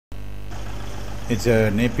It's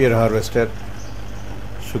a Napier harvester,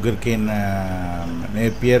 sugarcane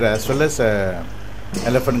Napier, as well as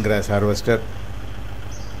elephant grass harvester.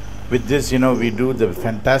 With this, we do the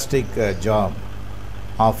fantastic job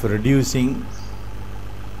of reducing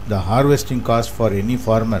the harvesting cost for any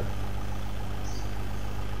farmer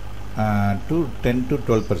to 10 to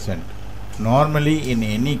 12%. Normally, in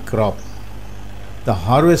any crop, the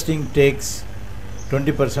harvesting takes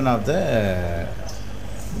 20% of the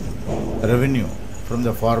revenue from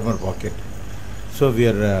the farmer pocket. So we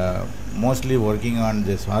are mostly working on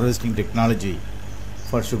this harvesting technology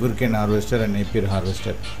for sugarcane harvester and Napier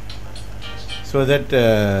harvester, so that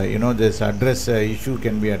this address issue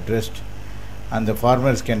can be addressed and the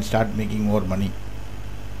farmers can start making more money.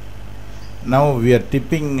 Now we are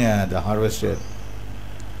tipping the harvester.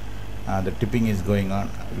 The tipping is going on.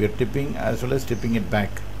 We are tipping as well as tipping it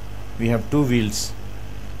back. We have two wheels,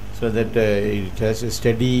 so that it has a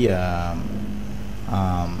steady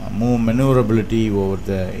maneuverability over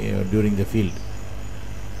the during the field.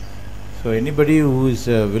 So anybody who is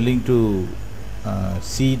willing to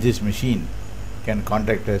see this machine can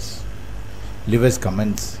contact us, leave us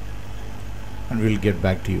comments, and we will get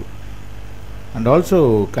back to you. And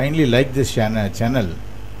also kindly like this channel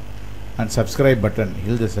and subscribe button.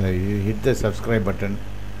 Hit the subscribe button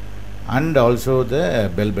and also the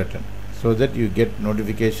bell button, so that you get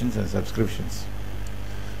notifications and subscriptions.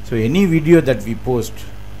 So any video that we post,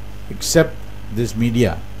 except this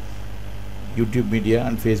media, YouTube media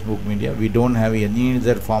and Facebook media, we don't have any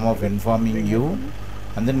other form of informing you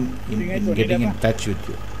and then in getting in touch with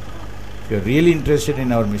you. If you are really interested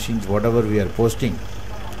in our machines, whatever we are posting,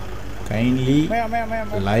 kindly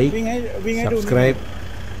like, subscribe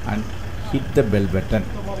and hit the bell button,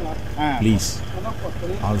 please.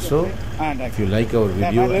 Also, if you like our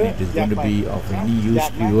video and it is going to be of any use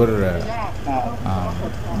to your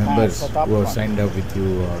members who have signed up with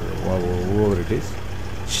you or whoever it is,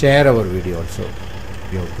 share our video also.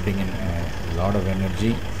 We are putting in a lot of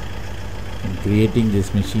energy in creating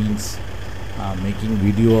these machines, making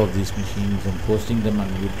video of these machines and posting them on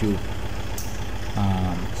YouTube,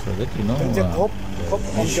 so that the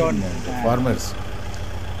farmers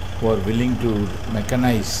who are willing to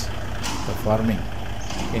mechanize the farming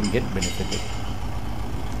can get benefited.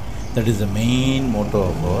 That is the main motto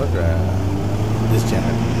of our this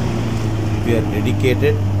channel. We are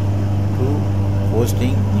dedicated to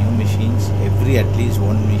posting new machines, at least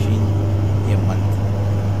one machine a month.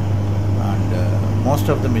 And most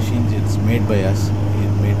of the machines it's made by us,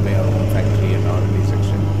 it's made by our own factory and R&D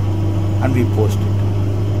section, and we post it.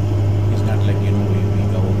 It's not like we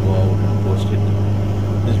go out and post it.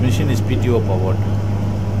 This machine is PTO powered,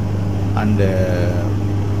 and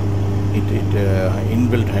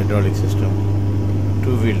inbuilt hydraulic system,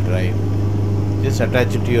 two-wheel drive. Just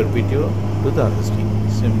attach it to your PTO, do the harvesting.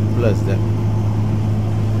 Simple as that.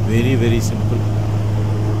 Very, very simple.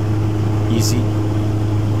 Easy.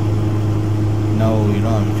 Now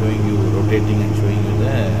I'm showing you, rotating and showing you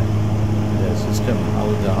the system, how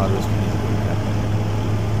the harvesting is going to happen.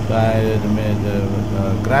 So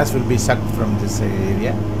the grass will be sucked from this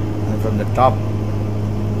area, and from the top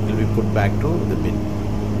will be put back to the bin.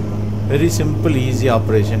 Very simple, easy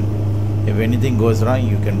operation. If anything goes wrong,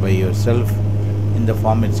 you can by yourself, in the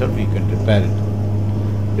farm itself, you can repair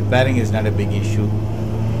it. Repairing is not a big issue.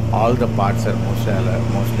 All the parts are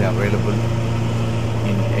mostly available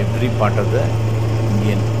in every part of the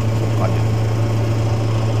Indian continent.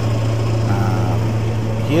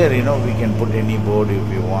 Here, we can put any board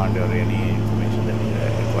if you want, or any information that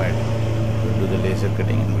is required. We'll do the laser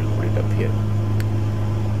cutting and we'll put it up here.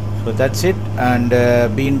 So that's it, and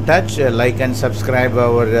be in touch. Like and subscribe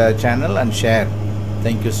our channel and share.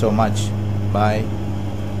 Thank you so much. Bye.